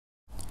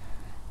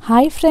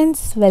Hi friends,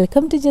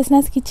 welcome to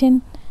Jasna's kitchen.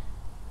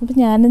 അപ്പോൾ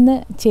ഞാനിന്ന്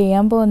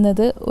ചെയ്യാൻ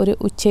പോകുന്നത് ഒരു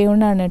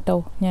ഉച്ചയൂണാണ് കേട്ടോ.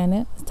 ഞാൻ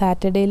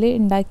സാറ്റർഡേയിൽ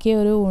ഉണ്ടാക്കിയ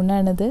ഒരു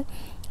ഊണാണിത്.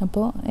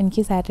 അപ്പോൾ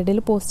എനിക്ക്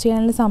സാറ്റർഡേയിൽ പോസ്റ്റ്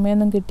ചെയ്യാനുള്ള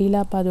സമയമൊന്നും കിട്ടിയില്ല,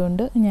 അപ്പോൾ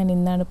അതുകൊണ്ട് ഞാൻ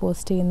ഇന്നാണ്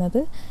പോസ്റ്റ്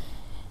ചെയ്യുന്നത്.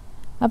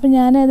 അപ്പോൾ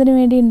ഞാൻ അതിനു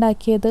വേണ്ടി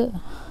ഉണ്ടാക്കിയത്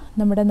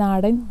നമ്മുടെ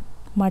നാടൻ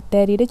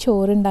മട്ടയരിയുടെ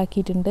ചോറ്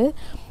ഉണ്ടാക്കിയിട്ടുണ്ട്.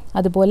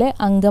 അതുപോലെ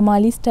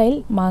അങ്കമാലി സ്റ്റൈൽ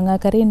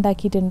മാങ്ങാക്കറി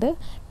ഉണ്ടാക്കിയിട്ടുണ്ട്.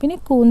 പിന്നെ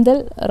കൂന്തൽ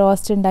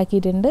റോസ്റ്റ്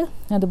ഉണ്ടാക്കിയിട്ടുണ്ട്.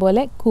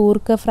 അതുപോലെ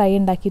കൂർക്ക ഫ്രൈ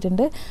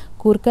ഉണ്ടാക്കിയിട്ടുണ്ട്.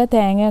 കൂർക്ക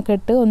തേങ്ങയൊക്കെ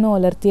ഇട്ട് ഒന്ന്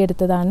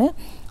ഉലർത്തിയെടുത്തതാണ്.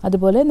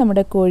 അതുപോലെ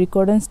നമ്മുടെ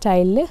കോഴിക്കോടൻ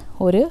സ്റ്റൈലിൽ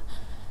ഒരു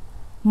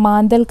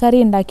മാന്തൽ കറി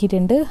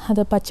ഉണ്ടാക്കിയിട്ടുണ്ട്.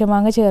 അത്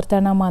പച്ചമാങ്ങ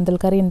ചേർത്താണ് ആ മാന്തൽ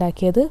കറി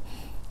ഉണ്ടാക്കിയത്.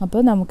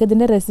 അപ്പോൾ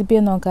നമുക്കിതിൻ്റെ റെസിപ്പി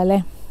ഒന്ന് നോക്കാം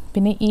അല്ലേ.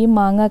 പിന്നെ ഈ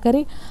മാങ്ങാക്കറി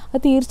അത്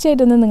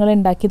തീർച്ചയായിട്ടും ഒന്ന് നിങ്ങൾ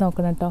ഉണ്ടാക്കി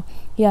നോക്കണം കേട്ടോ.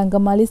 ഈ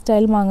അങ്കമാലി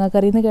സ്റ്റൈൽ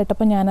മാങ്ങാക്കറി എന്ന്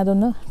കേട്ടപ്പോൾ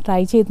ഞാനതൊന്ന്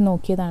ട്രൈ ചെയ്ത്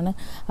നോക്കിയതാണ്.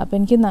 അപ്പോൾ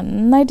എനിക്ക്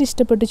നന്നായിട്ട്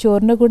ഇഷ്ടപ്പെട്ടു.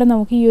 ചോറിൻ്റെ കൂടെ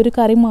നമുക്ക് ഈ ഒരു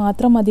കറി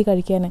മാത്രം മതി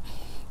കഴിക്കാൻ.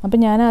 അപ്പോൾ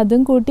ഞാൻ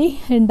അതും കൂട്ടി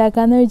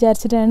ഉണ്ടാക്കാമെന്ന്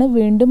വിചാരിച്ചിട്ടാണ്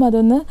വീണ്ടും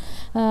അതൊന്ന്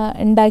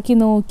ഉണ്ടാക്കി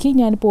നോക്കി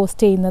ഞാൻ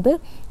പോസ്റ്റ് ചെയ്യുന്നത്.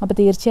 അപ്പോൾ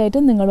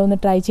തീർച്ചയായിട്ടും നിങ്ങളൊന്ന്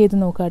ട്രൈ ചെയ്ത്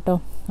നോക്കുക കേട്ടോ.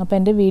 അപ്പോൾ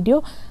എൻ്റെ വീഡിയോ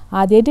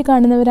ആദ്യമായിട്ട്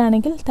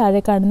കാണുന്നവരാണെങ്കിൽ താഴെ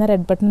കാണുന്ന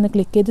റെഡ് ബട്ടൺ ഒന്ന്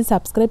ക്ലിക്ക് ചെയ്ത്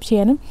സബ്സ്ക്രൈബ്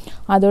ചെയ്യാനും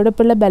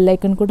അതോടൊപ്പമുള്ള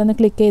ബെല്ലൈക്കൺ കൂടെ ഒന്ന്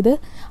ക്ലിക്ക് ചെയ്ത്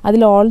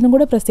അതിൽ ഓൾന്നും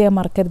കൂടെ പ്രസ് ചെയ്യാൻ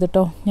മറക്കരുത്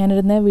കേട്ടോ.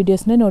 ഞാനിടുന്ന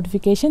വീഡിയോസിൻ്റെ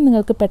നോട്ടിഫിക്കേഷൻ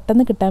നിങ്ങൾക്ക്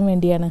പെട്ടെന്ന് കിട്ടാൻ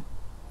വേണ്ടിയാണ്.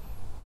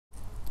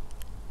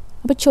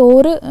 അപ്പോൾ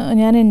ചോറ്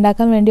ഞാൻ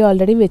ഉണ്ടാക്കാൻ വേണ്ടി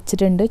ഓൾറെഡി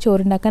വെച്ചിട്ടുണ്ട്.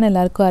 ചോറ് ഉണ്ടാക്കാൻ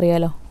എല്ലാവർക്കും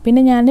അറിയാമല്ലോ.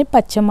 പിന്നെ ഞാൻ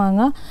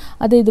പച്ചമാങ്ങ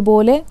അത്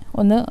ഇതുപോലെ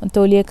ഒന്ന്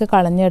തൊലിയൊക്കെ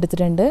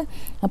കളഞ്ഞെടുത്തിട്ടുണ്ട്.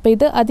 അപ്പോൾ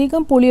ഇത്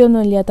അധികം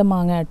പുളിയൊന്നും ഇല്ലാത്ത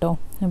മാങ്ങ കേട്ടോ.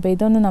 അപ്പോൾ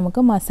ഇതൊന്ന്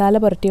നമുക്ക് മസാല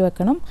പുരട്ടി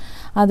വെക്കണം.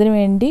 അതിനു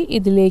വേണ്ടി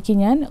ഇതിലേക്ക്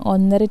ഞാൻ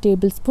 1.5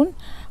 ടേബിൾ സ്പൂൺ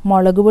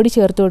മുളക് പൊടി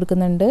ചേർത്ത്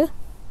കൊടുക്കുന്നുണ്ട്.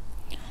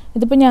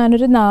 ഇതിപ്പോൾ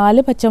ഞാനൊരു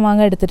 4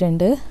 പച്ചമാങ്ങ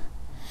എടുത്തിട്ടുണ്ട്.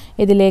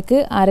 ഇതിലേക്ക്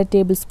 1/2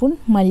 ടേബിൾ സ്പൂൺ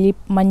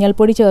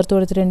മഞ്ഞൾപ്പൊടി ചേർത്ത്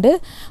കൊടുത്തിട്ടുണ്ട്.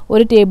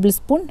 1 ടേബിൾ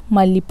സ്പൂൺ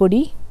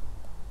മല്ലിപ്പൊടി,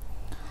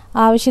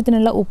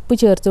 ആവശ്യത്തിനുള്ള ഉപ്പ്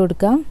ചേർത്ത്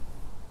കൊടുക്കാം.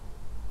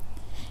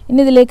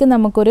 ഇനി ഇതിലേക്ക്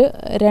നമുക്കൊരു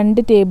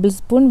 2 ടേബിൾ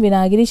സ്പൂൺ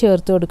വിനാഗിരി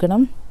ചേർത്ത്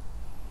കൊടുക്കണം.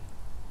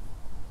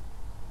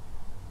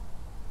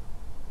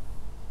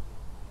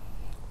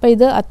 അപ്പോൾ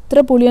ഇത് അത്ര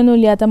പുളിയൊന്നും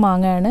ഇല്ലാത്ത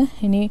മാങ്ങയാണ്.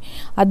 ഇനി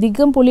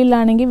അധികം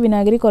പുളിയിലാണെങ്കിൽ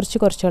വിനാഗിരി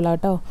കുറച്ചോളാം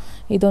കേട്ടോ.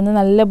 ഇതൊന്ന്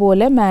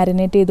നല്ലപോലെ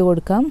മാരിനേറ്റ് ചെയ്ത്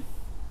കൊടുക്കാം.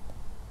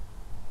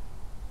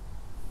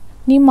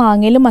 ഈ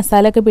മാങ്ങയിൽ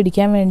മസാല ഒക്കെ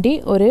പിടിക്കാൻ വേണ്ടി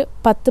ഒരു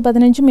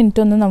 10-15 മിനിറ്റ്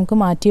ഒന്ന് നമുക്ക്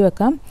മാറ്റി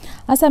വെക്കാം.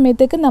 ആ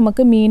സമയത്തേക്ക്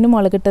നമുക്ക് മീൻ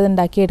മുളകിട്ടത്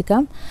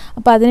ഉണ്ടാക്കിയെടുക്കാം.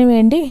 അപ്പോൾ അതിന്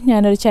വേണ്ടി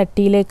ഞാനൊരു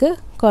ചട്ടിയിലേക്ക്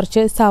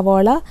കുറച്ച്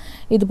സവോള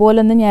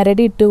ഇതുപോലൊന്ന്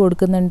ഞരടി ഇട്ട്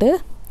കൊടുക്കുന്നുണ്ട്.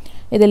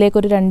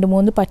 ഇതിലേക്കൊരു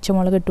 2-3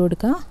 പച്ചമുളക് ഇട്ട്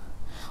കൊടുക്കുക.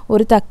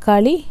 ഒരു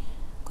തക്കാളി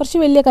കുറച്ച്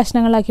വലിയ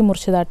കഷ്ണങ്ങളാക്കി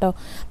മുറിച്ചതാട്ടോ.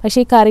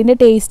 പക്ഷേ ഈ കറീൻ്റെ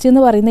ടേസ്റ്റ്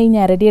എന്ന് പറയുന്നത് ഈ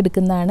ഞരടി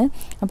എടുക്കുന്നതാണ്.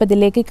 അപ്പോൾ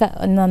ഇതിലേക്ക്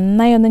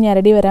നന്നായി ഒന്ന്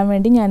ഞരടി വരാൻ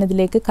വേണ്ടി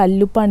ഞാനിതിലേക്ക്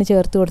കല്ലുപ്പാണ്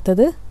ചേർത്ത്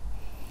കൊടുത്തത്.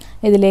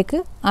 ഇതിലേക്ക്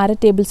 1/2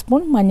 ടേബിൾ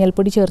സ്പൂൺ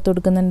മഞ്ഞൾപ്പൊടി ചേർത്ത്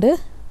കൊടുക്കുന്നുണ്ട്.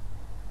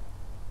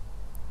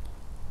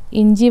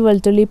 ഇഞ്ചി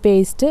വെളുത്തുള്ളി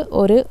പേസ്റ്റ്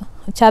ഒരു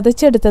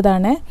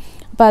ചതച്ചെടുത്തതാണ്.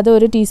 അപ്പോൾ അത്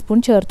 1 ടീസ്പൂൺ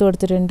ചേർത്ത്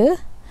കൊടുത്തിട്ടുണ്ട്.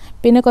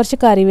 പിന്നെ കുറച്ച്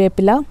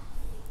കറിവേപ്പില.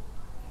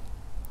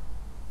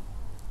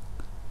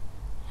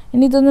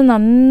 ഇനി ഇതൊന്ന്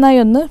നന്നായി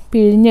ഒന്ന്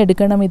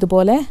പിഴിഞ്ഞെടുക്കണം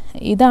ഇതുപോലെ.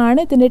 ഇതാണ്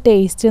ഇതിൻ്റെ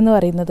ടേസ്റ്റ് എന്ന്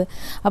പറയുന്നത്.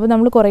 അപ്പോൾ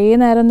നമ്മൾ കുറേ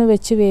നേരം ഒന്ന്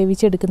വെച്ച്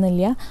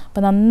വേവിച്ചെടുക്കുന്നില്ല.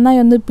 അപ്പോൾ നന്നായി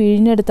ഒന്ന്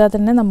പിഴിഞ്ഞെടുത്താൽ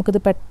തന്നെ നമുക്കിത്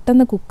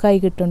പെട്ടെന്ന് കുക്കായി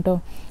കിട്ടും കേട്ടോ.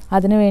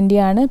 അതിന്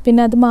വേണ്ടിയാണ്.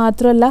 പിന്നെ അത്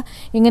മാത്രമല്ല,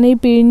 ഇങ്ങനെ ഈ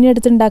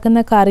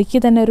പിഴിഞ്ഞെടുത്തുണ്ടാക്കുന്ന കറിക്ക്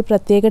തന്നെ ഒരു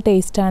പ്രത്യേക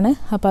ടേസ്റ്റാണ്.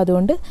 അപ്പോൾ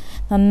അതുകൊണ്ട്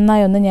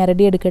നന്നായി ഒന്ന്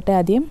ഞരടിയെടുക്കട്ടെ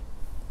ആദ്യം.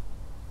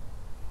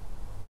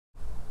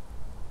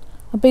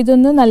 അപ്പോൾ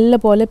ഇതൊന്ന് നല്ല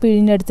പോലെ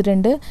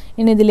പിഴിഞ്ഞെടുത്തിട്ടുണ്ട്.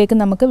 ഇനി ഇതിലേക്ക്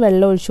നമുക്ക്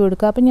വെള്ളം ഒഴിച്ചു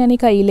കൊടുക്കുക. അപ്പോൾ ഞാൻ ഈ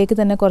കയ്യിലേക്ക്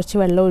തന്നെ കുറച്ച്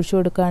വെള്ളം ഒഴിച്ചു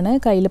കൊടുക്കുകയാണ്.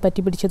 കയ്യിൽ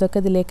പറ്റി പിടിച്ചതൊക്കെ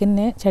ഇതിലേക്ക്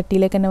തന്നെ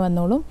ചട്ടിയിലേക്ക് തന്നെ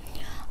വന്നോളും.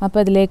 അപ്പോൾ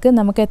അതിലേക്ക്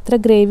നമുക്ക് എത്ര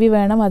ഗ്രേവി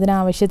വേണം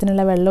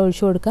അതിനാവശ്യത്തിനുള്ള വെള്ളം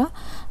ഒഴിച്ചു കൊടുക്കുക.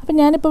 അപ്പോൾ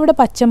ഞാനിപ്പോൾ ഇവിടെ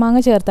പച്ചമാങ്ങ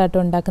ചേർത്താട്ടോ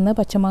ഉണ്ടാക്കുന്നത്.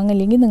 പച്ചമാങ്ങ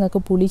ഇല്ലെങ്കിൽ നിങ്ങൾക്ക്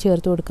പുളി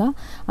ചേർത്ത് കൊടുക്കുക.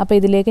 അപ്പോൾ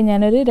ഇതിലേക്ക്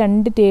ഞാനൊരു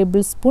 2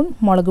 ടേബിൾ സ്പൂൺ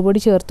മുളക് പൊടി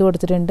ചേർത്ത്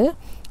കൊടുത്തിട്ടുണ്ട്.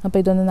 അപ്പോൾ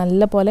ഇതൊന്ന്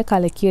നല്ല പോലെ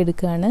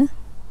കലക്കിയെടുക്കുകയാണ്.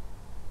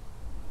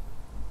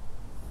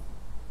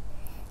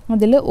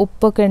 അതിൽ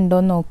ഉപ്പൊക്കെ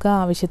ഉണ്ടോയെന്ന് നോക്കുക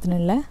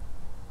ആവശ്യത്തിനുള്ള.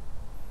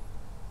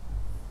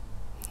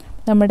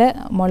 നമ്മുടെ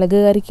മുളക്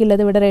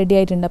കറിക്കുള്ളത് ഇവിടെ റെഡി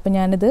ആയിട്ടുണ്ട്. അപ്പോൾ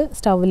ഞാനിത്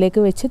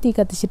സ്റ്റൗവിലേക്ക് വെച്ച് തീ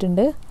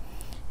കത്തിച്ചിട്ടുണ്ട്.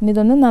 ഇനി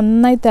ഇതൊന്ന്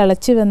നന്നായി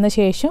തിളച്ച് വന്ന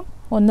ശേഷം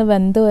ഒന്ന്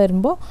വെന്ത്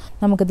വരുമ്പോൾ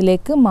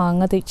നമുക്കിതിലേക്ക്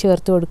മാങ്ങ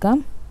ചേർത്ത് കൊടുക്കാം.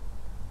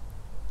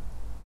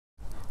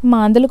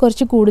 മാന്തൽ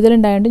കുറച്ച്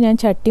കൂടുതലുണ്ടായതുകൊണ്ട് ഞാൻ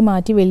ചട്ടി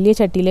മാറ്റി വലിയ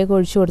ചട്ടിയിലേക്ക്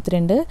ഒഴിച്ചു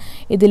കൊടുത്തിട്ടുണ്ട്.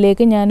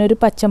 ഇതിലേക്ക് ഞാനൊരു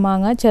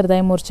പച്ചമാങ്ങ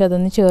ചെറുതായി മുറിച്ച്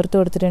അതൊന്ന് ചേർത്ത്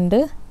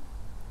കൊടുത്തിട്ടുണ്ട്.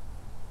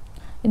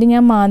 ഇത്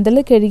ഞാൻ മാന്തൽ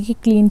കഴുകി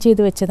ക്ലീൻ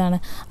ചെയ്ത് വെച്ചതാണ്.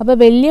 അപ്പോൾ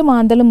വലിയ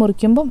മാന്തൽ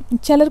മുറിക്കുമ്പം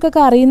ചിലർക്കൊക്കെ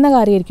അറിയുന്ന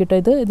കാര്യമായിരിക്കും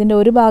കേട്ടോ. ഇതിൻ്റെ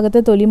ഒരു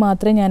ഭാഗത്തെ തൊലി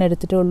മാത്രമേ ഞാൻ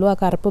എടുത്തിട്ടുള്ളൂ. ആ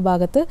കറുപ്പ്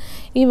ഭാഗത്ത്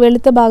ഈ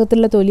വെളുത്ത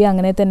ഭാഗത്തുള്ള തൊലി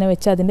അങ്ങനെ തന്നെ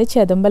വെച്ച് അതിൻ്റെ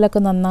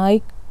ചെതമ്പലൊക്കെ നന്നായി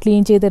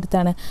ക്ലീൻ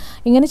ചെയ്തെടുത്താണ്.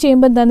 ഇങ്ങനെ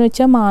ചെയ്യുമ്പോൾ എന്താണെന്ന്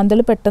വെച്ചാൽ മാന്തൽ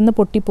പെട്ടെന്ന്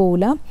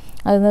പൊട്ടിപ്പോവില്ല.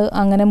 അത്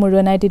അങ്ങനെ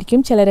മുഴുവനായിട്ടിരിക്കും.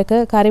 ചിലരൊക്കെ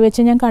കറി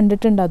വെച്ച് ഞാൻ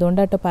കണ്ടിട്ടുണ്ട്,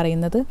 അതുകൊണ്ടാട്ടോ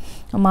പറയുന്നത്.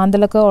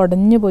 മാന്തലൊക്കെ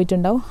ഉടഞ്ഞു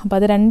പോയിട്ടുണ്ടാവും. അപ്പോൾ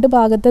അത് 2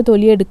 ഭാഗത്തെ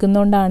തൊലി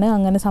എടുക്കുന്നതുകൊണ്ടാണ്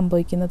അങ്ങനെ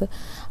സംഭവിക്കുന്നത്.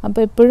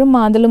 അപ്പോൾ എപ്പോഴും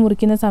മാന്തൽ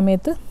മുറിക്കുന്ന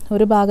സമയത്ത്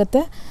ഒരു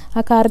ഭാഗത്തെ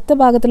ആ കറുത്ത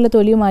ഭാഗത്തുള്ള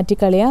തൊലി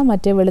മാറ്റിക്കളയുക.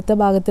 മറ്റേ വെളുത്ത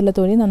ഭാഗത്തുള്ള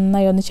തൊലി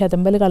നന്നായി ഒന്ന്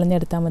ചെതമ്പൽ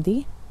കളഞ്ഞെടുത്താൽ മതി.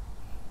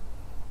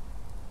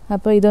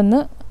 അപ്പോൾ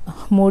ഇതൊന്ന്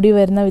മൂടി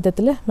വരുന്ന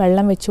വിധത്തിൽ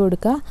വെള്ളം വെച്ച്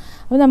കൊടുക്കുക.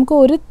 അപ്പോൾ നമുക്ക്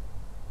ഒരു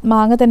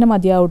മാങ്ങ തന്നെ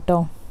മതിയാവും കേട്ടോ.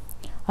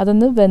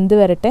 അതൊന്ന് വെന്ത്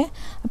വരട്ടെ.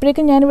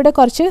 അപ്പോഴേക്കും ഞാനിവിടെ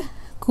കുറച്ച്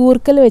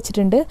കൂർക്കൽ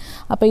വെച്ചിട്ടുണ്ട്.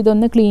 അപ്പോൾ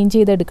ഇതൊന്ന് ക്ലീൻ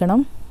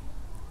ചെയ്തെടുക്കണം.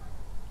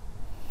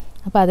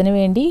 അപ്പോൾ അതിന്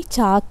വേണ്ടി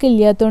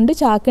ചാക്കില്ലാത്തതുകൊണ്ട്,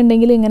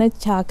 ചാക്കുണ്ടെങ്കിൽ ഇങ്ങനെ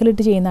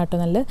ചാക്കിലിട്ട് ചെയ്യുന്ന കേട്ടോ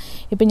നല്ലത്.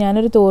 ഇപ്പം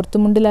ഞാനൊരു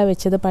തോർത്തുമുണ്ടിലാണ്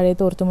വെച്ചത്, പഴയ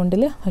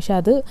തോർത്തുമുണ്ടിൽ. പക്ഷെ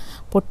അത്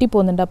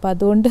പൊട്ടിപ്പോകുന്നുണ്ട്. അപ്പോൾ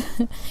അതുകൊണ്ട്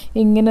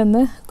ഇങ്ങനെ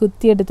ഒന്ന്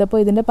കുത്തിയെടുത്തപ്പോൾ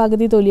ഇതിൻ്റെ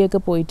പകുതി തൊലിയൊക്കെ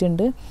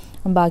പോയിട്ടുണ്ട്.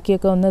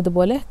 ബാക്കിയൊക്കെ ഒന്ന്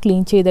ഇതുപോലെ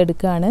ക്ലീൻ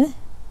ചെയ്തെടുക്കുകയാണ്.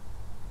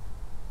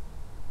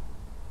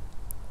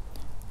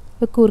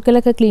 ഇപ്പോൾ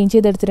കൂർക്കലൊക്കെ ക്ലീൻ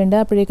ചെയ്തെടുത്തിട്ടുണ്ട്.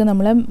 അപ്പോഴേക്കും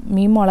നമ്മൾ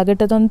മീൻ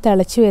മുളകിട്ടതൊന്ന്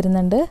തിളച്ച്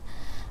വരുന്നുണ്ട്.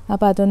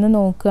 അപ്പോൾ അതൊന്ന്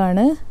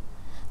നോക്കുകയാണ്.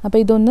 അപ്പോൾ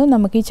ഇതൊന്ന്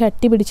നമുക്ക് ഈ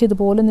ചട്ടി പിടിച്ച്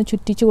ഇതുപോലെ ഒന്ന്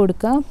ചുറ്റിച്ച്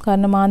കൊടുക്കാം.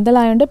 കാരണം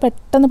മാന്തലായതുകൊണ്ട്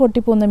പെട്ടെന്ന്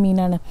പൊട്ടിപ്പോകുന്ന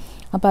മീനാണ്.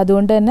 അപ്പോൾ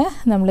അതുകൊണ്ട് തന്നെ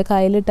നമ്മൾ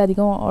കയ്യിലിട്ട്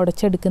അധികം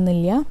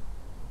ഉടച്ചെടുക്കുന്നില്ല.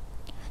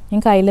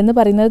 ഞാൻ കയ്യിലെന്ന്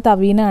പറയുന്നത്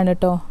തവീനാണ്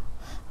കേട്ടോ.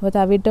 അപ്പോൾ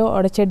തവിയിട്ട്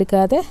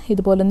ഉടച്ചെടുക്കാതെ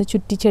ഇതുപോലെ ഒന്ന്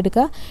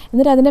ചുറ്റിച്ചെടുക്കുക.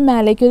 എന്നിട്ട് അതിൻ്റെ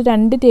മേലേക്ക് ഒരു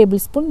 2 ടേബിൾ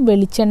സ്പൂൺ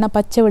വെളിച്ചെണ്ണ,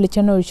 പച്ച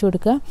വെളിച്ചെണ്ണ ഒഴിച്ചു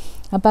കൊടുക്കുക.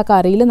 അപ്പോൾ ആ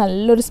കറിയിൽ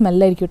നല്ലൊരു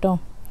സ്മെല്ലായിരിക്കും കേട്ടോ.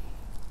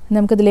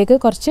 നമുക്കിതിലേക്ക്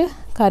കുറച്ച്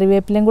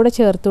കറിവേപ്പിലയും കൂടെ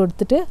ചേർത്ത്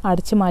കൊടുത്തിട്ട്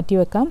അടച്ച് മാറ്റി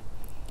വെക്കാം.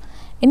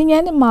 ഇനി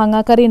ഞാൻ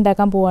മാങ്ങാക്കറി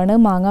ഉണ്ടാക്കാൻ പോവാണ്.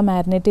 മാങ്ങ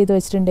മാരിനേറ്റ് ചെയ്ത്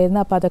വെച്ചിട്ടുണ്ടായിരുന്നു.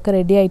 അപ്പോൾ അതൊക്കെ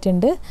റെഡി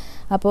ആയിട്ടുണ്ട്.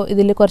 അപ്പോൾ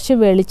ഇതിൽ കുറച്ച്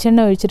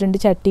വെളിച്ചെണ്ണ ഒഴിച്ചിട്ടുണ്ട്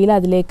ചട്ടിയിൽ.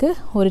 അതിലേക്ക്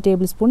 1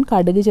 ടേബിൾ സ്പൂൺ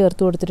കടുക്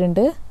ചേർത്ത്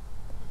കൊടുത്തിട്ടുണ്ട്.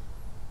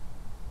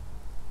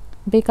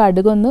 അപ്പോൾ ഈ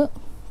കടുകൊന്ന്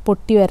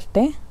പൊട്ടി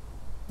വരട്ടെ.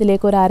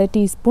 ഇതിലേക്ക് ഒരു 1/2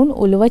 ടീസ്പൂൺ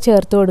ഉലുവ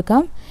ചേർത്ത്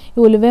കൊടുക്കാം. ഈ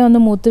ഉലുവ ഒന്ന്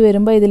മൂത്ത്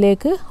വരുമ്പോൾ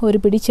ഇതിലേക്ക് ഒരു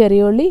പിടി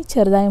ചെറിയുള്ളി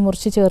ചെറുതായി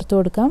മുറിച്ച് ചേർത്ത്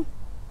കൊടുക്കാം.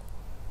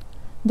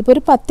 ഇതിപ്പോൾ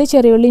ഒരു 10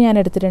 ചെറിയുള്ളി ഞാൻ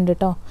എടുത്തിട്ടുണ്ട്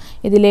കേട്ടോ.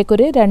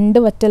 ഇതിലേക്കൊരു 2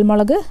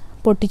 വറ്റൽമുളക്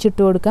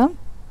പൊട്ടിച്ചിട്ട് കൊടുക്കാം.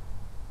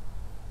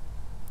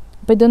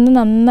 അപ്പോൾ ഇതൊന്ന്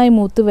നന്നായി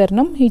മൂത്ത്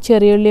വരണം. ഈ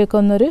ചെറിയുള്ളിയൊക്കെ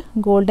ഒന്നൊരു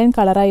ഗോൾഡൻ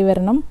കളറായി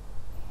വരണം.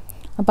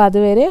 അപ്പോൾ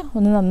അതുവരെ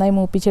ഒന്ന് നന്നായി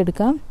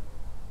മൂപ്പിച്ചെടുക്കാം.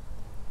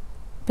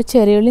 ഇപ്പോൾ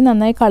ചെറിയുള്ളി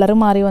നന്നായി കളറ്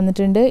മാറി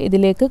വന്നിട്ടുണ്ട്.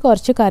 ഇതിലേക്ക്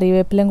കുറച്ച്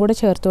കറിവേപ്പിലയും കൂടെ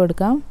ചേർത്ത്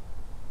കൊടുക്കാം.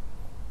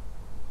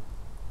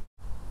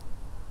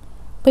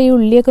 അപ്പോൾ ഈ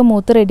ഉള്ളിയൊക്കെ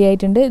മൂത്ത് റെഡി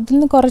ആയിട്ടുണ്ട്. ഇതിൽ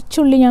നിന്ന്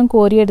കുറച്ചുള്ളി ഞാൻ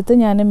കോരിയെടുത്ത്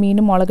ഞാൻ മീൻ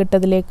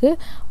മുളകിട്ടതിലേക്ക്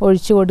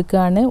ഒഴിച്ചു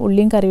കൊടുക്കുകയാണ്.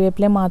 ഉള്ളിയും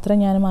കറിവേപ്പിലയും മാത്രം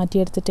ഞാൻ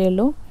മാറ്റിയെടുത്തിട്ടേ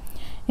ഉള്ളൂ.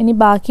 ഇനി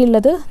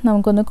ബാക്കിയുള്ളത്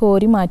നമുക്കൊന്ന്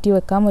കോരി മാറ്റി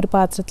വെക്കാം ഒരു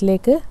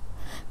പാത്രത്തിലേക്ക്.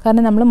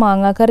 കാരണം നമ്മൾ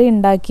മാങ്ങാക്കറി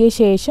ഉണ്ടാക്കിയ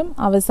ശേഷം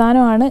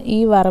അവസാനമാണ് ഈ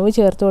വറവ്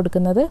ചേർത്ത്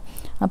കൊടുക്കുന്നത്.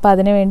 അപ്പോൾ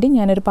അതിന് വേണ്ടി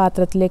ഞാനൊരു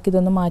പാത്രത്തിലേക്ക്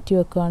ഇതൊന്ന് മാറ്റി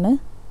വെക്കുകയാണ്.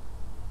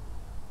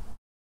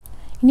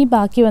 ഇനി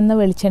ബാക്കി വന്ന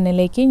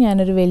വെളിച്ചെണ്ണയിലേക്ക്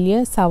ഞാനൊരു വലിയ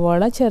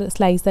സവാള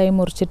സ്ലൈസായി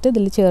മുറിച്ചിട്ട്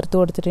ഇതിൽ ചേർത്ത്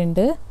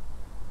കൊടുത്തിട്ടുണ്ട്.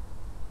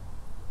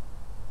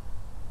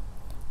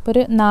 ഇപ്പോൾ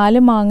ഒരു 4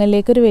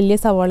 മാങ്ങയിലേക്ക് ഒരു വലിയ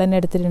സവാള തന്നെ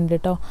എടുത്തിട്ടുണ്ട്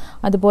കേട്ടോ.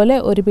 അതുപോലെ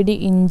ഒരു പിടി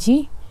ഇഞ്ചി,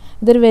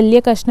 ഇതൊരു വലിയ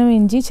കഷ്ണം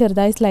ഇഞ്ചി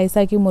ചെറുതായി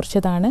സ്ലൈസാക്കി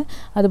മുറിച്ചതാണ്.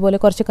 അതുപോലെ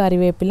കുറച്ച്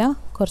കറിവേപ്പില,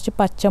 കുറച്ച്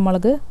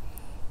പച്ചമുളക്,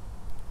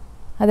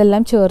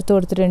 അതെല്ലാം ചേർത്ത്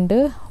കൊടുത്തിട്ടുണ്ട്.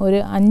 ഒരു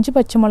 5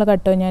 പച്ചമുളക്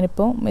കേട്ടോ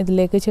ഞാനിപ്പോൾ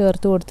ഇതിലേക്ക്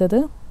ചേർത്ത് കൊടുത്തത്.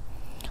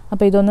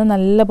 അപ്പോൾ ഇതൊന്ന്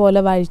നല്ലപോലെ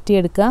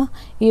വഴറ്റിയെടുക്കുക.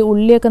 ഈ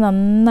ഉള്ളിയൊക്കെ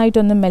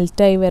നന്നായിട്ടൊന്ന്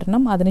മെൽറ്റായി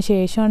വരണം. അതിന്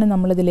ശേഷമാണ്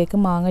നമ്മളിതിലേക്ക്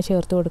മാങ്ങ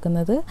ചേർത്ത്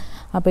കൊടുക്കുന്നത്.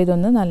 അപ്പോൾ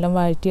ഇതൊന്ന് നല്ല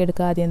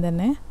വഴറ്റിയെടുക്കുക ആദ്യം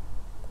തന്നെ.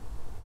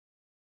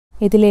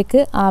 ഇതിലേക്ക്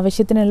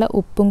ആവശ്യത്തിനുള്ള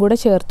ഉപ്പും കൂടെ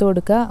ചേർത്ത്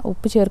കൊടുക്കുക.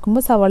 ഉപ്പ്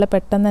ചേർക്കുമ്പോൾ സവാള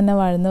പെട്ടെന്ന് തന്നെ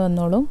വഴന്ന്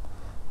വന്നോളും.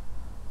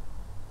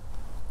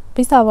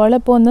 അപ്പോൾ ഈ സവാള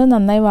ഇപ്പോൾ ഒന്ന്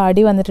നന്നായി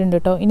വാടി വന്നിട്ടുണ്ട്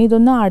കേട്ടോ. ഇനി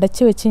ഇതൊന്ന്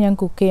അടച്ച് വെച്ച് ഞാൻ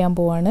കുക്ക് ചെയ്യാൻ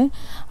പോവാണ്.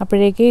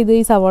 അപ്പോഴേക്ക്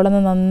ഈ സവാള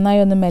ഒന്ന് നന്നായി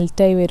ഒന്ന്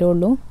മെൽറ്റായി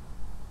വരുള്ളൂ.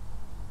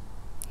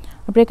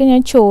 അപ്പോഴേക്കും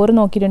ഞാൻ ചോറ്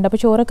നോക്കിയിട്ടുണ്ട്.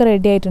 അപ്പോൾ ചോറൊക്കെ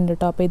റെഡി ആയിട്ടുണ്ട്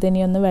കേട്ടോ. അപ്പോൾ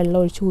ഇതിനി ഒന്ന് വെള്ളം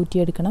ഒഴിച്ച്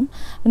ഊറ്റിയെടുക്കണം.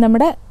 അപ്പോൾ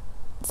നമ്മുടെ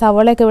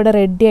സവാളയൊക്കെ ഇവിടെ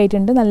റെഡി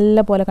ആയിട്ടുണ്ട്.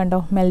 നല്ല പോലെ കണ്ടോ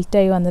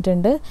മെൽറ്റായി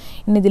വന്നിട്ടുണ്ട്.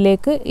 ഇനി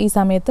ഇതിലേക്ക് ഈ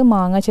സമയത്ത്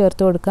മാങ്ങ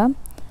ചേർത്ത് കൊടുക്കാം.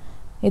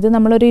 ഇത്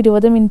നമ്മളൊരു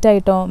 20 മിനിറ്റ്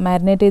ആയിട്ടോ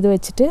മാരിനേറ്റ് ചെയ്ത്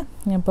വെച്ചിട്ട്.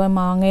 അപ്പോൾ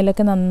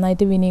മാങ്ങയിലൊക്കെ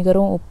നന്നായിട്ട്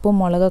വിനീഗറും ഉപ്പും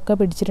മുളകൊക്കെ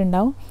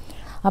പിടിച്ചിട്ടുണ്ടാവും.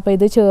 അപ്പോൾ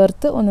ഇത്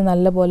ചേർത്ത് ഒന്ന്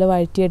നല്ലപോലെ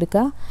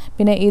വഴറ്റിയെടുക്കുക.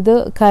 പിന്നെ ഇത്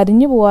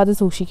കരിഞ്ഞു പോവാതെ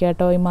സൂക്ഷിക്കുക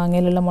കേട്ടോ ഈ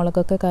മാങ്ങയിലുള്ള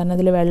മുളകൊക്കെ. കാരണം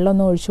ഇതിൽ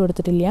വെള്ളമൊന്നും ഒഴിച്ചു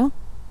കൊടുത്തിട്ടില്ല.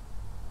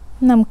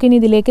 നമുക്കിനി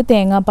ഇതിലേക്ക്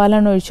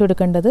തേങ്ങാപ്പാലാണ് ഒഴിച്ചു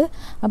കൊടുക്കേണ്ടത്.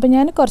 അപ്പോൾ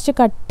ഞാൻ കുറച്ച്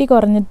കട്ടി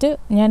കുറഞ്ഞിട്ട്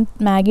ഞാൻ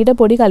മാഗിയുടെ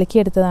പൊടി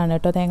കലക്കിയെടുത്തതാണ്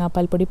കേട്ടോ.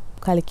 തേങ്ങാപ്പാൽ പൊടി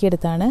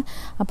കലക്കിയെടുത്താണ്.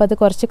 അപ്പോൾ അത്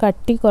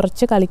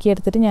കുറച്ച്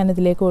കലക്കിയെടുത്തിട്ട് ഞാൻ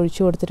ഇതിലേക്ക്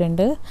ഒഴിച്ചു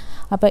കൊടുത്തിട്ടുണ്ട്.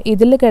 അപ്പോൾ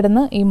ഇതിൽ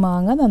കിടന്ന് ഈ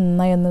മാങ്ങ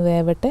നന്നായി ഒന്ന്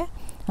വേവട്ടെ.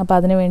 അപ്പോൾ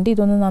അതിന് വേണ്ടി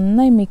ഇതൊന്ന്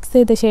നന്നായി മിക്സ്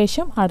ചെയ്ത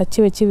ശേഷം അടച്ച്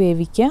വെച്ച്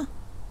വേവിക്കുക.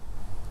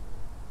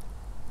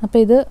 അപ്പോൾ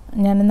ഇത്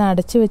ഞാനിന്ന്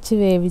അടച്ച് വെച്ച്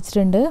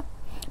വേവിച്ചിട്ടുണ്ട്.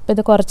 അപ്പോൾ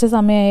ഇത് കുറച്ച്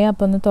സമയമായി.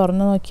 അപ്പോൾ ഒന്ന്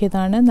തുറന്ന്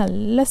നോക്കിയതാണ്.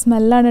 നല്ല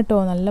സ്മെല്ലാണ് കേട്ടോ.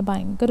 നല്ല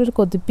ഭയങ്കര ഒരു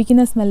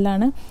കൊതിപ്പിക്കുന്ന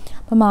സ്മെല്ലാണ്.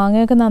 അപ്പോൾ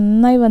മാങ്ങയൊക്കെ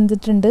നന്നായി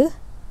വന്നിട്ടുണ്ട്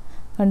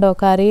കണ്ടോ.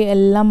 കറി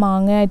എല്ലാം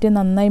മാങ്ങയായിട്ട്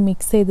നന്നായി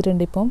മിക്സ്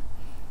ചെയ്തിട്ടുണ്ട്. ഇപ്പം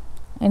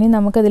ഇനി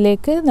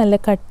നമുക്കതിലേക്ക് നല്ല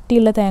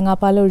കട്ടിയുള്ള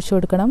തേങ്ങാപ്പാൽ ഒഴിച്ചു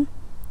കൊടുക്കണം.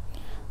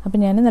 അപ്പോൾ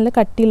ഞാൻ നല്ല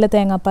കട്ടിയുള്ള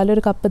തേങ്ങാപ്പാൽ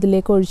ഒരു കപ്പ്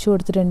ഇതിലേക്ക് ഒഴിച്ചു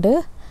കൊടുത്തിട്ടുണ്ട്.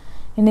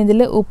 ഇനി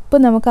ഇതിൽ ഉപ്പ്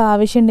നമുക്ക്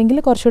ആവശ്യമുണ്ടെങ്കിൽ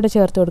കുറച്ചുകൂടെ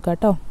ചേർത്ത് കൊടുക്കാം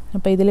കേട്ടോ.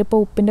 അപ്പോൾ ഇതിലിപ്പോൾ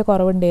ഉപ്പിൻ്റെ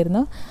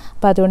കുറവുണ്ടായിരുന്നു.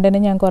 അപ്പോൾ അതുകൊണ്ട് തന്നെ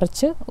ഞാൻ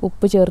കുറച്ച്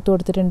ഉപ്പ് ചേർത്ത്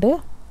കൊടുത്തിട്ടുണ്ട്.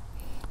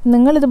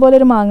 നിങ്ങളിതുപോലെ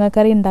ഒരു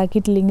മാങ്ങാക്കറി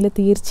ഉണ്ടാക്കിയിട്ടില്ലെങ്കിൽ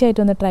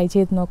തീർച്ചയായിട്ടും ഒന്ന് ട്രൈ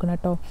ചെയ്ത് നോക്കണം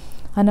കേട്ടോ.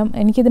 കാരണം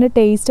എനിക്കിതിൻ്റെ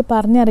ടേസ്റ്റ്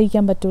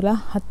പറഞ്ഞറിയിക്കാൻ പറ്റില്ല.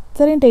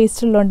 അത്രയും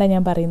ടേസ്റ്റ് ഉള്ളതുകൊണ്ടാണ്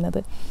ഞാൻ പറയുന്നത്.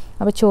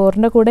 അപ്പോൾ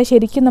ചോറിൻ്റെ കൂടെ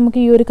ശരിക്കും നമുക്ക്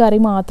ഈ ഒരു കറി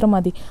മാത്രം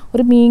മതി.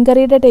 ഒരു മീൻ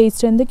കറിയുടെ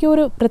ടേസ്റ്റ് എന്തൊക്കെയോ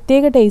ഒരു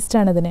പ്രത്യേക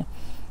ടേസ്റ്റാണ് ഇതിന്.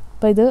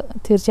 അപ്പോൾ ഇത്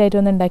തീർച്ചയായിട്ടും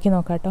ഒന്ന് ഉണ്ടാക്കി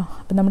നോക്കാം കേട്ടോ.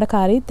 അപ്പോൾ നമ്മുടെ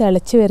കറി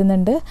തിളച്ച്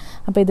വരുന്നുണ്ട്.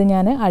 അപ്പോൾ ഇത്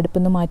ഞാൻ അടുപ്പിൽ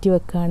നിന്ന് മാറ്റി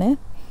വെക്കുകയാണ്.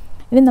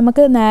 ഇനി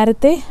നമുക്ക്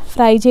നേരത്തെ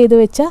ഫ്രൈ ചെയ്ത്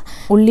വെച്ച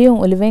ഉള്ളിയും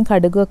ഉലുവയും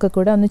കടുകും ഒക്കെ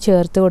കൂടെ ഒന്ന്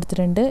ചേർത്ത്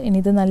കൊടുത്തിട്ടുണ്ട്. ഇനി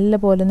ഇത്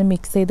നല്ലപോലെ ഒന്ന്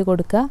മിക്സ് ചെയ്ത്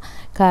കൊടുക്കുക.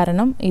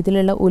 കാരണം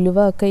ഇതിലുള്ള ഉലുവ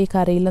ഒക്കെ ഈ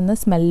കറിയിലൊന്ന്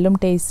സ്മെല്ലും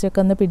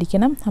ടേസ്റ്റൊക്കെ ഒന്ന്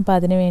പിടിക്കണം. അപ്പോൾ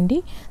അതിന് വേണ്ടി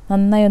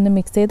നന്നായി ഒന്ന്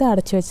മിക്സ് ചെയ്ത്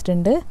അടച്ചു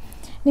വെച്ചിട്ടുണ്ട്.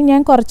 ഇനി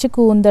ഞാൻ കുറച്ച്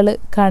കൂന്തൽ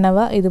കണവ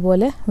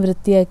ഇതുപോലെ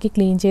വൃത്തിയാക്കി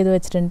ക്ലീൻ ചെയ്ത്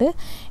വെച്ചിട്ടുണ്ട്.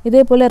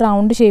 ഇതേപോലെ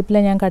റൗണ്ട്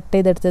ഷേപ്പിലാണ് ഞാൻ കട്ട്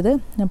ചെയ്തെടുത്തത്.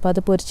 അപ്പോൾ അത്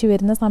പൊരിച്ച്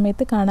വരുന്ന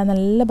സമയത്ത് കാണാൻ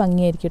നല്ല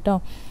ഭംഗിയായിരിക്കും കേട്ടോ.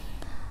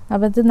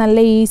 അപ്പോൾ ഇത് നല്ല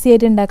ഈസി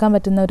ആയിട്ട് ഉണ്ടാക്കാൻ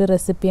പറ്റുന്ന ഒരു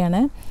റെസിപ്പിയാണ്.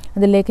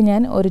 അതിലേക്ക്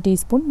ഞാൻ 1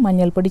 ടീസ്പൂൺ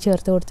മഞ്ഞൾപ്പൊടി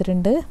ചേർത്ത്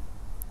കൊടുത്തിട്ടുണ്ട്.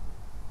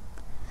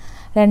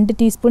 2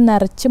 ടീസ്പൂൺ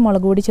നിറച്ച്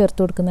മുളക് പൊടി ചേർത്ത്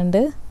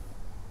കൊടുക്കുന്നുണ്ട്.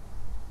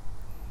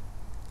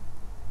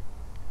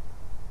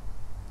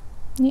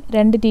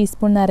 2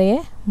 ടീസ്പൂൺ നിറയെ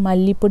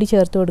മല്ലിപ്പൊടി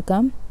ചേർത്ത്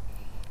കൊടുക്കാം.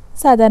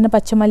 സാധാരണ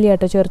പച്ചമല്ലി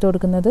ആട്ടോ ചേർത്ത്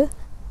കൊടുക്കുന്നത്.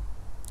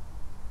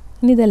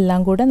 ഇനി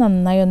ഇതെല്ലാം കൂടെ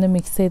നന്നായി ഒന്ന്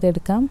മിക്സ്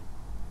ചെയ്തെടുക്കാം.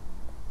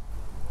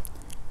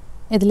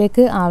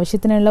 ഇതിലേക്ക്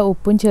ആവശ്യത്തിനുള്ള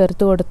ഉപ്പും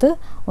ചേർത്ത് കൊടുത്ത്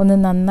ഒന്ന്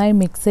നന്നായി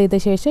മിക്സ് ചെയ്ത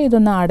ശേഷം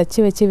ഇതൊന്ന് അടച്ച്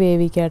വെച്ച്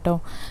വേവിക്കുക കേട്ടോ.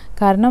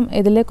 കാരണം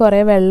ഇതിൽ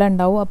കുറേ വെള്ളം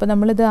ഉണ്ടാവും. അപ്പോൾ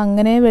നമ്മളിത്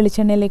അങ്ങനെ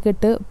വെളിച്ചെണ്ണയിലേക്ക്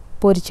ഇട്ട്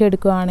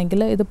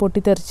പൊരിച്ചെടുക്കുകയാണെങ്കിൽ ഇത്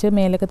പൊട്ടിത്തെറിച്ച്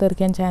മേലൊക്കെ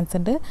തെറിക്കാൻ ചാൻസ്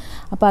ഉണ്ട്.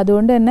 അപ്പോൾ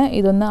അതുകൊണ്ട് തന്നെ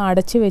ഇതൊന്ന്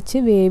അടച്ച് വെച്ച്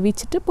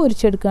വേവിച്ചിട്ട്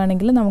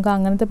പൊരിച്ചെടുക്കുകയാണെങ്കിൽ നമുക്ക്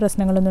അങ്ങനത്തെ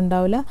പ്രശ്നങ്ങളൊന്നും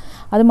ഉണ്ടാവില്ല.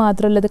 അത്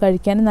മാത്രമല്ല ഇത്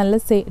കഴിക്കാൻ നല്ല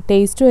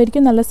ടേസ്റ്റും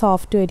ആയിരിക്കും, നല്ല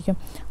സോഫ്റ്റും ആയിരിക്കും.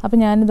 അപ്പോൾ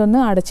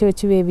ഞാനിതൊന്ന് അടച്ച്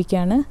വെച്ച്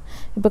വേവിക്കുകയാണ്.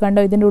 ഇപ്പോൾ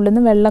കണ്ടോ, ഇതിൻ്റെ ഉള്ളിൽ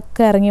നിന്ന്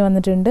വെള്ളമൊക്കെ ഇറങ്ങി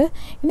വന്നിട്ടുണ്ട്.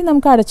 ഇനി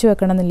നമുക്ക് അടച്ച്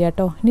വെക്കണമെന്നില്ല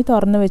കേട്ടോ. ഇനി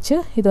തുറന്ന് വെച്ച്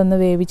ഇതൊന്ന്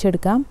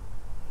വേവിച്ചെടുക്കാം.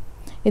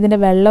 ഇതിൻ്റെ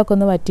വെള്ളമൊക്കെ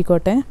ഒന്ന്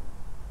വറ്റിക്കോട്ടെ.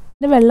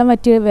 വെള്ളം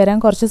വറ്റി വരാൻ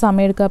കുറച്ച്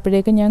സമയം എടുക്കും.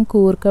 അപ്പോഴേക്കും ഞാൻ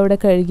കൂർക്ക ഇവിടെ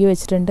കഴുകി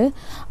വെച്ചിട്ടുണ്ട്.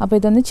 അപ്പോൾ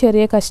ഇതൊന്ന്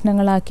ചെറിയ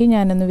കഷ്ണങ്ങളാക്കി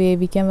ഞാനൊന്ന്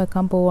വേവിക്കാൻ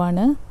വെക്കാൻ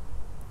പോവാണ്.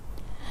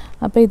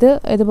 അപ്പോൾ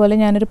ഇതുപോലെ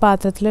ഞാനൊരു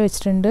പാത്രത്തിൽ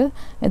വെച്ചിട്ടുണ്ട്.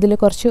 ഇതിൽ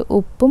കുറച്ച്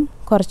ഉപ്പും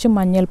കുറച്ച്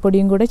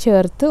മഞ്ഞൾപ്പൊടിയും കൂടെ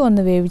ചേർത്ത്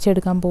ഒന്ന്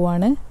വേവിച്ചെടുക്കാൻ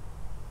പോവാണ്.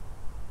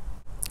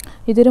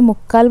 ഇതൊരു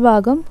 1/4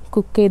 ഭാഗം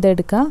കുക്ക്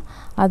ചെയ്തെടുക്കുക.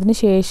 അതിന്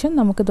ശേഷം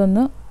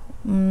നമുക്കിതൊന്ന്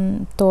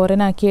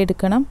തോരനാക്കി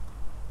എടുക്കണം.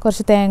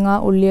 കുറച്ച് തേങ്ങ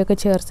ഉള്ളിയൊക്കെ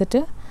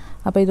ചേർത്തിട്ട്.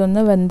 അപ്പോൾ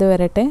ഇതൊന്ന് വെന്ത്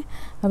വരട്ടെ.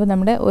 അപ്പോൾ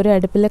നമ്മുടെ ഒരു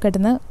അടുപ്പിൽ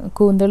കിടന്ന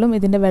കൂന്തളും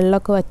ഇതിൻ്റെ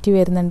വെള്ളമൊക്കെ വറ്റി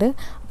വരുന്നുണ്ട്.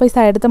 അപ്പോൾ ഈ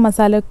സൈഡത്തെ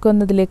മസാലയൊക്കെ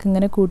ഒന്ന് ഇതിലേക്ക്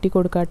ഇങ്ങനെ കൂട്ടി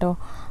കൊടുക്കാം കേട്ടോ.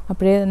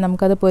 അപ്പോഴേ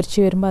നമുക്കത് പൊരിച്ച്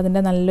വരുമ്പോൾ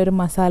അതിൻ്റെ നല്ലൊരു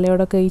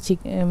മസാലയോടൊക്കെ ഈ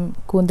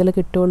കൂന്തൽ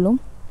കിട്ടുള്ളൂ.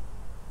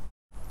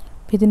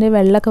 അപ്പോൾ ഇതിൻ്റെ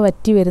വെള്ളമൊക്കെ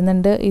വറ്റി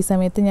വരുന്നുണ്ട്. ഈ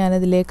സമയത്ത്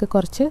ഞാനതിലേക്ക്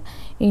കുറച്ച്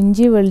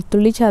ഇഞ്ചി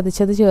വെളുത്തുള്ളി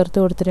ചതച്ചത് ചേർത്ത്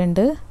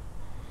കൊടുത്തിട്ടുണ്ട്.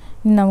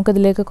 ഇനി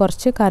നമുക്കതിലേക്ക്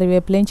കുറച്ച്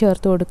കറിവേപ്പിലയും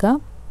ചേർത്ത് കൊടുക്കാം.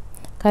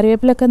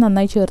 കറിവേപ്പിലൊക്കെ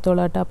നന്നായി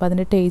ചേർത്തോളാം കേട്ടോ. അപ്പോൾ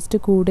അതിൻ്റെ ടേസ്റ്റ്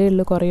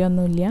കൂടെയുള്ളൂ,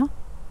 കുറയൊന്നുമില്ല.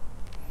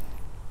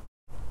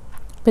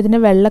 അപ്പോൾ ഇതിൻ്റെ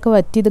വെള്ളമൊക്കെ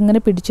വറ്റി ഇതിങ്ങനെ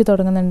പിടിച്ച്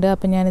തുടങ്ങുന്നുണ്ട്.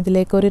 അപ്പോൾ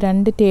ഞാനിതിലേക്ക് ഒരു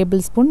 2 ടേബിൾ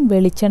സ്പൂൺ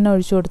വെളിച്ചെണ്ണ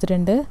ഒഴിച്ചു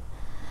കൊടുത്തിട്ടുണ്ട്.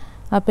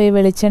 അപ്പോൾ ഈ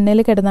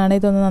വെളിച്ചെണ്ണയിൽ കിടന്നാണ്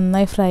ഇതൊന്ന്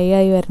നന്നായി ഫ്രൈ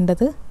ആയി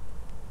വരേണ്ടത്.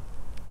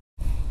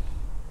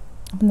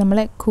 അപ്പം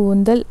നമ്മളെ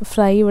കൂന്തൽ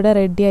ഫ്രൈ ഇവിടെ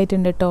റെഡി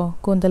ആയിട്ടുണ്ട് കേട്ടോ.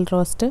 കൂന്തൽ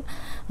റോസ്റ്റ്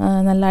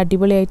നല്ല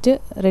അടിപൊളിയായിട്ട്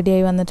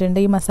റെഡിയായി വന്നിട്ടുണ്ട്.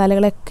 ഈ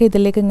മസാലകളൊക്കെ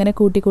ഇതിലേക്ക് ഇങ്ങനെ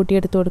കൂട്ടി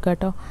എടുത്ത് കൊടുക്കുക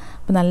കേട്ടോ.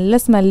 അപ്പോൾ നല്ല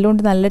സ്മെല്ലും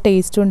ഉണ്ട്, നല്ല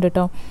ടേസ്റ്റും ഉണ്ട്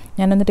കേട്ടോ.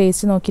 ഞാനൊന്ന്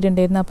ടേസ്റ്റ്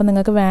നോക്കിയിട്ടുണ്ടായിരുന്നു. അപ്പോൾ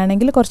നിങ്ങൾക്ക്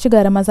വേണമെങ്കിൽ കുറച്ച്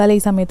ഗരം മസാല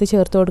ഈ സമയത്ത്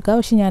ചേർത്ത് കൊടുക്കുക.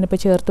 പക്ഷേ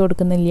ഞാനിപ്പോൾ ചേർത്ത്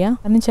കൊടുക്കുന്നില്ല.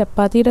 കാരണം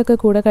ചപ്പാത്തിയുടെ ഒക്കെ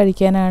കൂടെ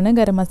കഴിക്കാനാണ്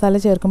ഗരം മസാല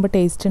ചേർക്കുമ്പോൾ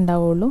ടേസ്റ്റ്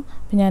ഉണ്ടാവുള്ളൂ.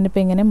 അപ്പോൾ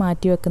ഞാനിപ്പോൾ ഇങ്ങനെ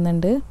മാറ്റി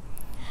വെക്കുന്നുണ്ട്.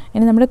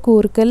 ഇനി നമ്മുടെ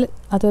കൂർക്കൽ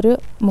അതൊരു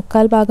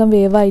 1/4 ഭാഗം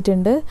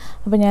വേവായിട്ടുണ്ട്.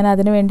 അപ്പോൾ ഞാൻ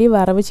അതിന് വേണ്ടി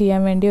വറവ്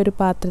ചെയ്യാൻ വേണ്ടി ഒരു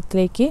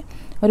പാത്രത്തിലേക്ക്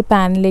ഒരു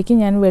പാനിലേക്ക്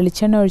ഞാൻ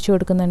വെളിച്ചെണ്ണ ഒഴിച്ചു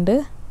കൊടുക്കുന്നുണ്ട്.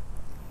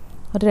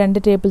 ഒരു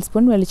 2 ടേബിൾ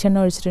സ്പൂൺ വെളിച്ചെണ്ണ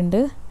ഒഴിച്ചിട്ടുണ്ട്.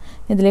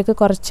 ഇതിലേക്ക്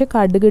കുറച്ച്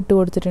കടുക് ഇട്ട്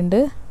കൊടുത്തിട്ടുണ്ട്.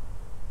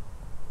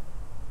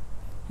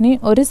 ഇനി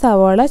ഒരു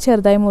സവാള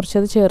ചെറുതായി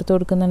മുറിച്ചത് ചേർത്ത്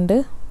കൊടുക്കുന്നുണ്ട്.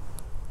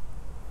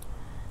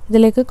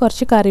 ഇതിലേക്ക്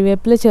കുറച്ച്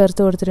കറിവേപ്പില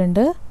ചേർത്ത്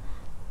കൊടുത്തിട്ടുണ്ട്.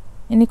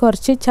 ഇനി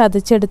കുറച്ച്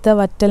ചതച്ചെടുത്ത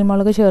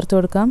വറ്റൽമുളക് ചേർത്ത്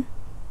കൊടുക്കാം.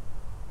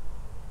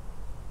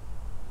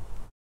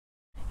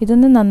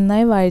 ഇതൊന്ന്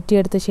നന്നായി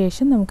വഴറ്റിയെടുത്ത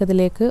ശേഷം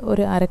നമുക്കതിലേക്ക്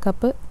ഒരു 1/2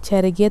 കപ്പ്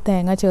ചിരകിയ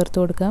തേങ്ങ ചേർത്ത്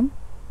കൊടുക്കാം.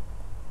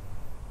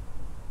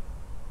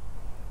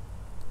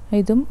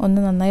 ഇതും ഒന്ന്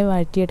നന്നായി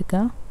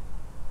വഴറ്റിയെടുക്കാം.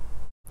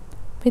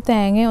 അപ്പോൾ ഈ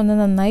തേങ്ങ ഒന്ന്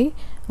നന്നായി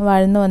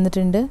വഴന്ന്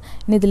വന്നിട്ടുണ്ട്.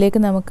 ഇനി ഇതിലേക്ക്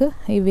നമുക്ക്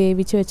ഈ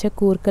വേവിച്ച് വെച്ച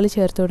കൂർക്കൽ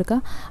ചേർത്ത് കൊടുക്കാം.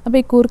 അപ്പോൾ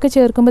ഈ കൂർക്ക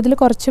ചേർക്കുമ്പോൾ ഇതിൽ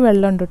കുറച്ച്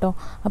വെള്ളമുണ്ട് കേട്ടോ.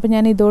 അപ്പോൾ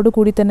ഞാൻ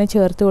ഇതോടുകൂടി തന്നെ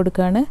ചേർത്ത്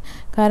കൊടുക്കുകയാണ്.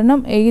 കാരണം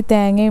ഈ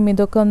തേങ്ങയും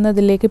ഇതൊക്കെ ഒന്ന്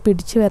ഇതിലേക്ക്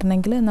പിടിച്ച്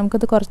വരണമെങ്കിൽ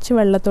നമുക്കത് കുറച്ച്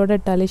വെള്ളത്തോടെ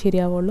ഇട്ടാലേ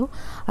ശരിയാവുള്ളൂ.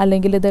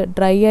 അല്ലെങ്കിൽ ഇത്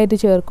ഡ്രൈ ആയിട്ട്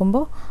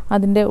ചേർക്കുമ്പോൾ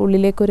അതിൻ്റെ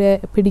ഉള്ളിലേക്കൊരു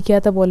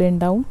പിടിക്കാത്ത പോലെ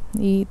ഉണ്ടാവും.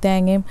 ഈ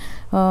തേങ്ങയും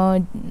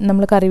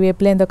നമ്മൾ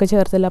കറിവേപ്പില എന്തൊക്കെ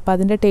ചേർത്തല്ലോ. അപ്പോൾ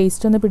അതിൻ്റെ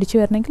ടേസ്റ്റ് ഒന്ന് പിടിച്ച്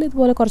വരണമെങ്കിൽ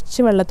ഇതുപോലെ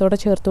കുറച്ച് വെള്ളത്തോടെ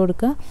ചേർത്ത്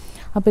കൊടുക്കുക.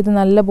 അപ്പോൾ ഇത്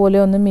നല്ലപോലെ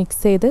ഒന്ന്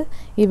മിക്സ് ചെയ്ത്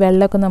ഈ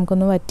വെള്ളമൊക്കെ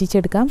നമുക്കൊന്ന്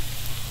വറ്റിച്ചെടുക്കാം.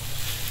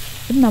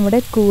 നമ്മുടെ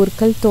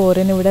കൂർക്കൽ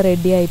തോരൻ ഇവിടെ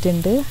റെഡി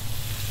ആയിട്ടുണ്ട്.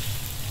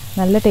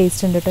 നല്ല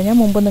ടേസ്റ്റ് ഉണ്ട് കേട്ടോ. ഞാൻ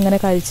മുമ്പൊന്നും ഇങ്ങനെ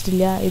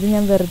കഴിച്ചിട്ടില്ല. ഇത്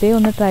ഞാൻ വെറുതെ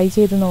ഒന്ന് ട്രൈ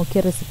ചെയ്ത്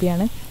നോക്കിയ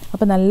റെസിപ്പിയാണ്.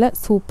 അപ്പോൾ നല്ല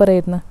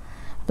സൂപ്പറായിരുന്നു.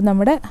 അപ്പോൾ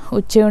നമ്മുടെ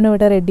ഉച്ചയൂണ്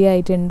ഇവിടെ റെഡി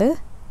ആയിട്ടുണ്ട്.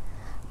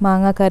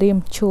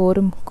 മാങ്ങാക്കറിയും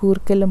ചോറും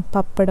കൂർക്കലും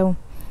പപ്പടവും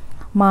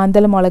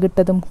മാന്തൽ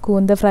മുളകിട്ടതും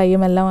കൂന്തൽ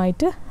ഫ്രൈയും എല്ലാം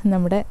ആയിട്ട്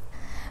നമ്മുടെ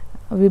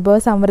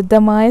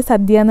വിഭവസമൃദ്ധമായ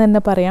സദ്യ എന്ന്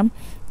തന്നെ പറയാം.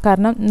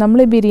 കാരണം നമ്മൾ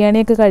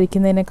ബിരിയാണിയൊക്കെ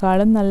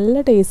കഴിക്കുന്നതിനേക്കാളും നല്ല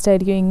ടേസ്റ്റ്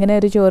ആയിരിക്കും ഇങ്ങനെ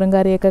ഒരു ചോറും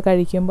കറിയൊക്കെ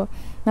കഴിക്കുമ്പോൾ.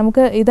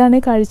 നമുക്ക്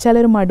ഇതാണെങ്കിൽ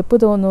കഴിച്ചാലൊരു മടുപ്പ്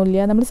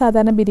തോന്നില്ല. നമ്മൾ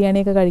സാധാരണ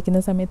ബിരിയാണിയൊക്കെ കഴിക്കുന്ന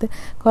സമയത്ത്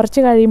കുറച്ച്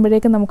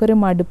കഴിയുമ്പോഴേക്കും നമുക്കൊരു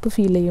മടുപ്പ്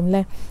ഫീൽ ചെയ്യും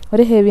അല്ലേ,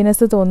 ഒരു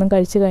ഹെവിനെസ് തോന്നും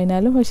കഴിച്ച്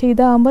കഴിഞ്ഞാലും. പക്ഷേ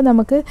ഇതാകുമ്പോൾ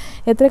നമുക്ക്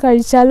എത്ര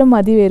കഴിച്ചാലും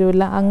മതി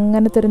വരില്ല,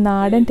 അങ്ങനത്തെ ഒരു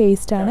നാടൻ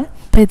ടേസ്റ്റാണ്.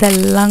 അപ്പോൾ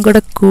ഇതെല്ലാം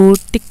കൂടെ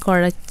കൂട്ടി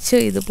കുഴച്ച്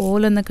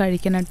ഇതുപോലൊന്ന്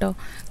കഴിക്കണം കേട്ടോ.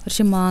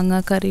 കുറച്ച്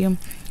മാങ്ങാക്കറിയും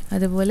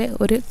അതുപോലെ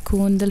ഒരു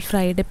കൂന്തൽ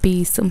ഫ്രൈഡ്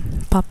പീസും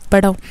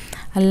പപ്പടവും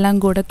എല്ലാം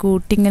കൂടെ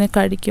കൂട്ടി ഇങ്ങനെ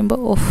കഴിക്കുമ്പോൾ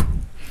ഓഹ്,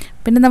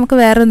 പിന്നെ നമുക്ക്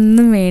വേറെ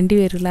ഒന്നും വേണ്ടി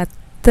വരില്ല,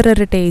 അത്ര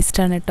ഒരു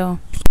ടേസ്റ്റാണ് കേട്ടോ.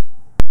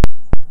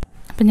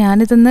 അപ്പം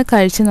ഞാനിതൊന്ന്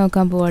കഴിച്ച്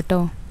നോക്കാൻ പോവാട്ടോ.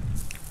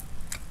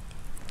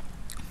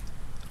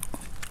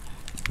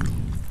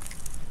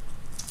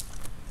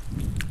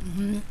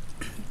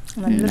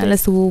 നല്ല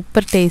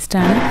സൂപ്പർ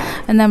ടേസ്റ്റാണ്.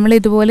 നമ്മൾ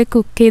ഇതുപോലെ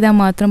കുക്ക് ചെയ്താൽ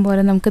മാത്രം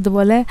പോലെ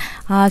നമുക്കിതുപോലെ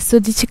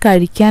ആസ്വദിച്ച്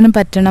കഴിക്കാനും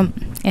പറ്റണം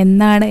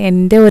എന്നാണ്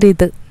എൻ്റെ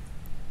ഒരിത്.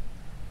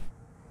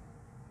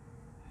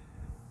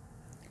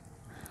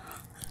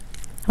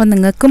 അപ്പോൾ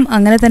നിങ്ങൾക്കും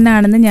അങ്ങനെ തന്നെ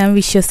ആണെന്ന് ഞാൻ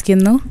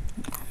വിശ്വസിക്കുന്നു.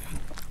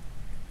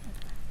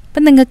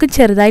 അപ്പം നിങ്ങൾക്ക്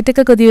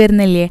ചെറുതായിട്ടൊക്കെ കൊതി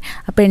വരുന്നില്ലേ?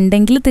 അപ്പോൾ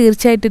ഉണ്ടെങ്കിൽ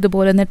തീർച്ചയായിട്ടും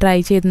ഇതുപോലെ ഒന്ന് ട്രൈ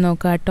ചെയ്ത്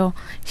നോക്കുക കേട്ടോ.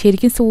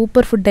 ശരിക്കും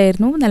സൂപ്പർ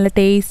ഫുഡായിരുന്നു, നല്ല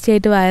ടേസ്റ്റി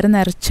ആയിട്ട് വയറ്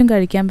നിറച്ചും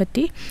കഴിക്കാൻ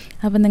പറ്റി.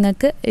 അപ്പോൾ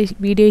നിങ്ങൾക്ക്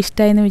വീഡിയോ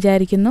ഇഷ്ടമായെന്ന്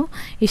വിചാരിക്കുന്നു.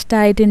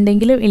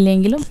 ഇഷ്ടമായിട്ടുണ്ടെങ്കിലും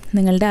ഇല്ലെങ്കിലും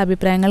നിങ്ങളുടെ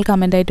അഭിപ്രായങ്ങൾ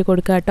കമൻറ്റായിട്ട്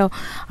കൊടുക്കുക കേട്ടോ.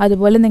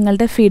 അതുപോലെ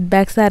നിങ്ങളുടെ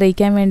ഫീഡ്ബാക്ക്സ്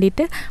അറിയിക്കാൻ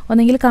വേണ്ടിയിട്ട്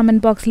ഒന്നെങ്കിൽ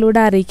കമൻറ്റ്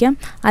ബോക്സിലൂടെ അറിയിക്കാം,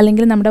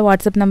 അല്ലെങ്കിൽ നമ്മുടെ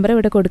വാട്സപ്പ് നമ്പർ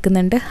ഇവിടെ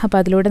കൊടുക്കുന്നുണ്ട്. അപ്പോൾ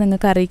അതിലൂടെ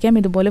നിങ്ങൾക്ക് അറിയിക്കാം.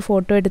 ഇതുപോലെ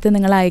ഫോട്ടോ എടുത്ത്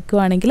നിങ്ങൾ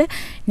അയക്കുകയാണെങ്കിൽ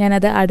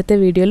ഞാനത് അടുത്ത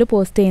വീഡിയോയിൽ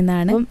പോസ്റ്റ്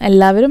ചെയ്യുന്നതാണ്.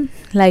 എല്ലാവരും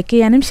ലൈക്ക്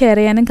ചെയ്യാനും ഷെയർ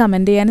ചെയ്യാനും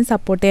കമൻറ്റ് ചെയ്യാനും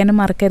സപ്പോർട്ട് ചെയ്യാനും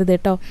മറക്കരുത്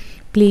കേട്ടോ,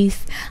 പ്ലീസ്.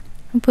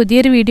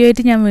 പുതിയൊരു വീഡിയോ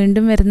ആയിട്ട് ഞാൻ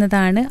വീണ്ടും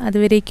വരുന്നതാണ്.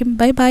 അതുവരേക്കും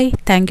bye bye.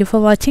 Thank you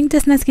for watching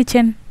Jasna's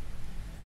kitchen.